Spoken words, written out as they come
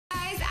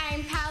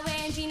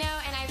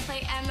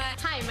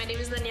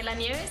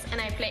Laniers, and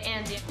I play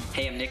Andy.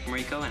 Hey, I'm Nick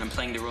Mariko, and I'm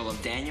playing the role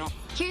of Daniel.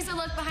 Here's a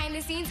look behind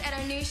the scenes at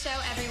our new show,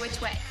 Every Which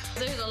Way.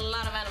 There's a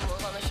lot of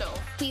animals on the show.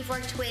 We've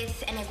worked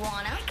with an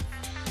iguana.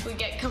 We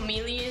get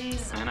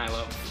chameleons. And I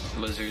love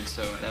lizards,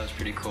 so that was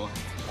pretty cool.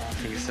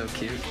 He was so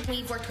cute.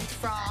 We've worked with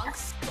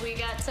frogs. We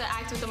got to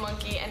act with the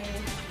monkey, and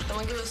the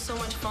monkey was so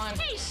much fun.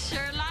 Hey,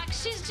 Sherlock,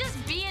 she's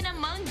just being a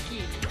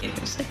monkey.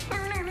 Yes.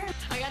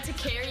 I got to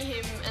carry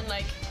him and,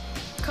 like,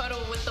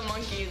 cuddle with the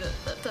monkey.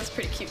 That's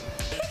pretty cute.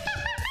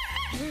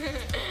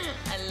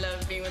 I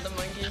love being with a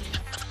monkey.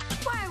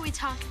 Why are we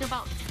talking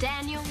about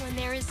Daniel when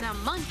there is a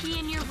monkey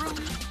in your room?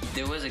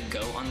 There was a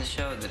goat on the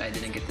show that I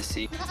didn't get to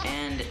see,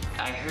 and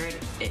I heard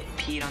it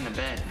peed on the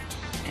bed,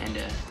 and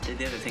did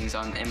the other things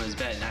on Emma's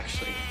bed,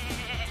 actually.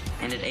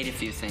 And it ate a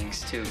few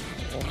things, too.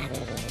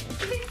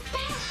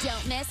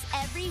 Don't miss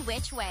Every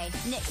Which Way,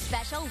 Nick's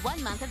special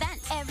one-month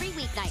event. Every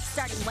weeknight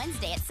starting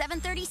Wednesday at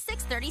 7:30,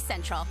 6:30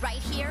 Central, right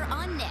here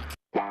on Nick.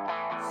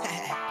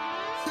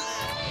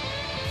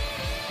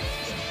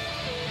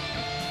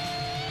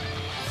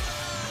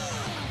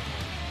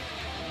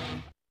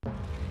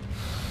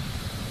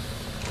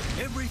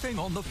 Everything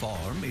on the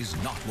farm is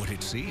not what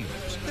it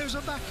seems. There's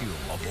a vacuum,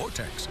 a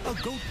vortex, a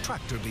goat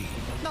tractor beam.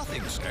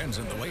 Nothing stands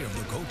in the way of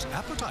the goat's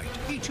appetite.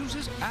 He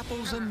chooses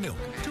apples and milk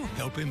to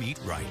help him eat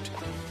right.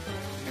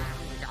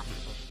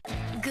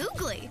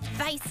 Googly,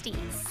 feisty,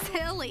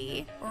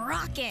 silly,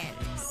 rockin',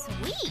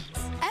 sweet.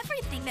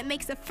 Everything that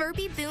makes a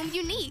Furby Boom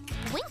unique.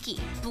 Winky,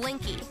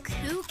 blinky,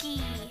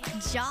 kooky,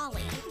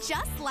 jolly,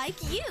 just like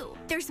you.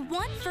 There's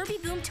one Furby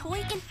Boom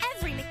toy in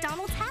every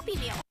McDonald's Happy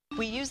Meal.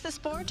 We use this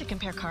board to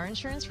compare car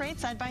insurance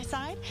rates side by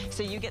side,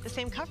 so you get the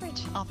same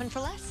coverage, often for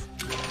less.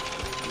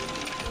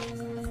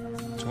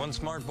 It's one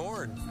smart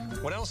board.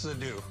 What else does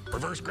it do?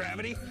 Reverse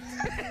gravity?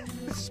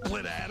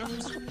 Split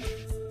atoms?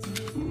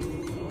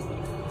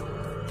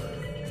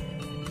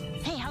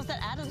 Hey, how's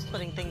that atom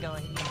splitting thing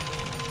going?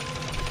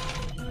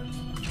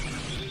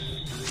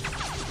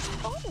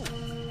 Oh!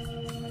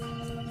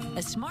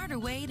 A smarter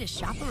way to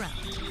shop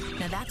around.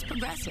 Now that's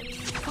progressive.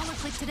 Call or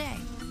click today.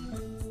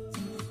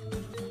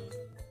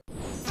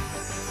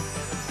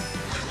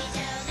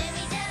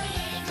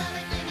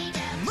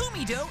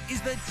 Dough is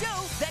the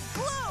dough that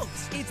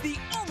glows. It's the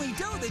only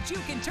dough that you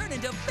can turn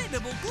into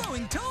bendable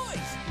glowing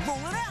toys.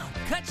 Roll it out,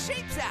 cut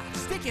shapes out,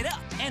 stick it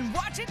up, and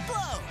watch it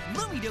glow.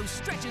 Lumidough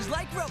stretches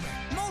like rubber,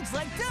 molds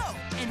like dough,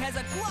 and has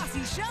a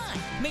glossy shine.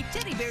 Make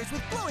teddy bears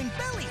with glowing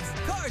bellies,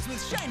 cars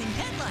with shining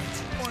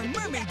headlights, or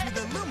mermaids with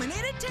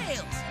illuminated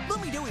tails.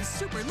 Lumidough is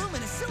super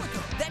luminous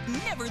silicone that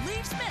never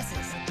leaves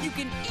messes. You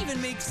can even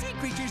make sea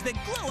creatures that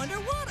glow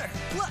underwater.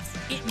 Plus,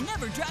 it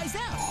never dries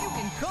out. You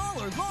can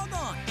call or log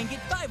on and get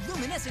 5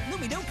 luminescent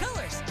Lumidough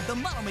colors, the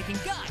model making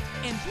guide,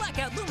 and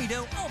blackout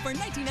Lumidough all for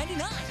 $19.99,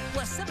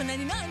 plus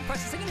 $7.99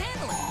 processing and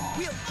handling.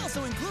 We'll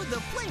also include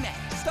the playmat,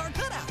 star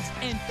cutouts,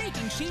 and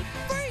baking sheet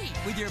free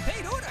with your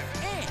paid order.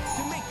 And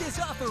to make this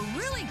offer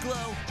really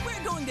glow,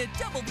 we're going to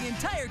double the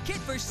entire kit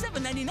for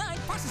 $7.99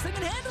 processing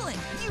and handling.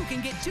 You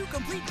can get 2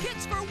 complete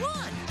kits for 1.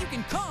 You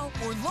can call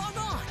or log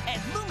on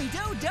at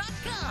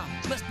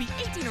lumidough.com. Must be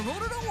 18 or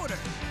older to order.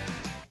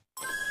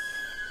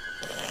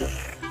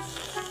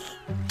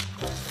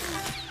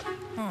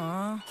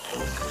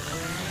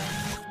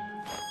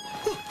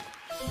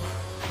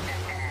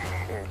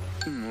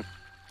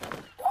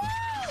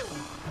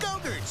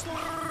 Go-Gurts!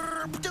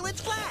 Till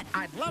it's flat!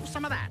 I'd love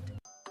some of that.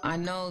 I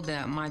know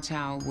that my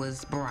child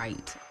was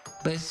bright,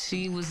 but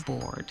she was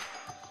bored.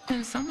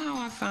 And somehow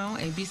I found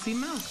ABC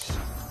Mouse.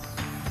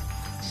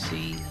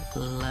 She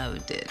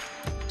loved it.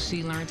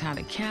 She learned how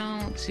to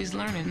count. She's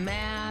learning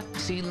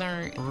math. She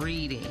learned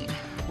reading,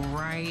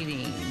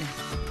 writing.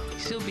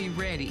 She'll be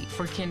ready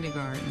for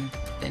kindergarten.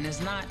 And it's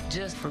not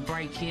just for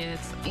bright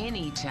kids.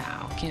 Any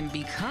child can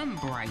become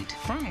bright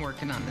from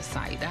working on the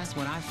site. That's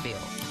what I feel.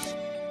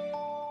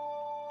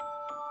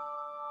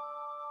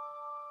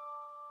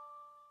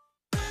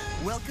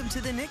 Welcome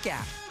to the Nick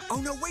app.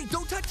 Oh, no, wait,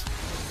 don't touch...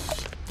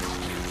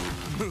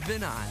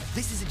 Moving on.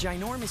 This is a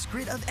ginormous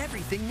grid of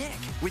everything Nick,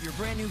 with your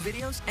brand new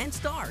videos and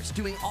stars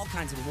doing all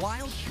kinds of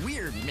wild,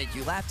 weird, make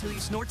you laugh till you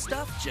snort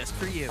stuff just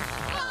for you.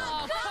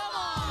 Oh, come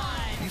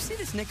on! You see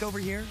this Nick over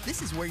here?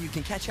 This is where you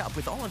can catch up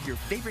with all of your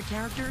favorite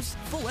characters,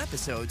 full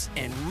episodes,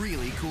 and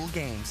really cool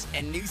games.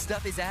 And new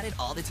stuff is added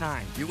all the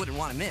time. You wouldn't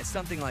want to miss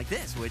something like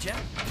this, would you?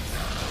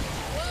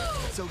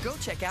 So go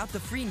check out the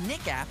free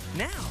Nick app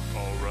now.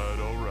 All right,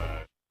 all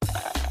right.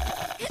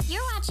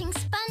 You're watching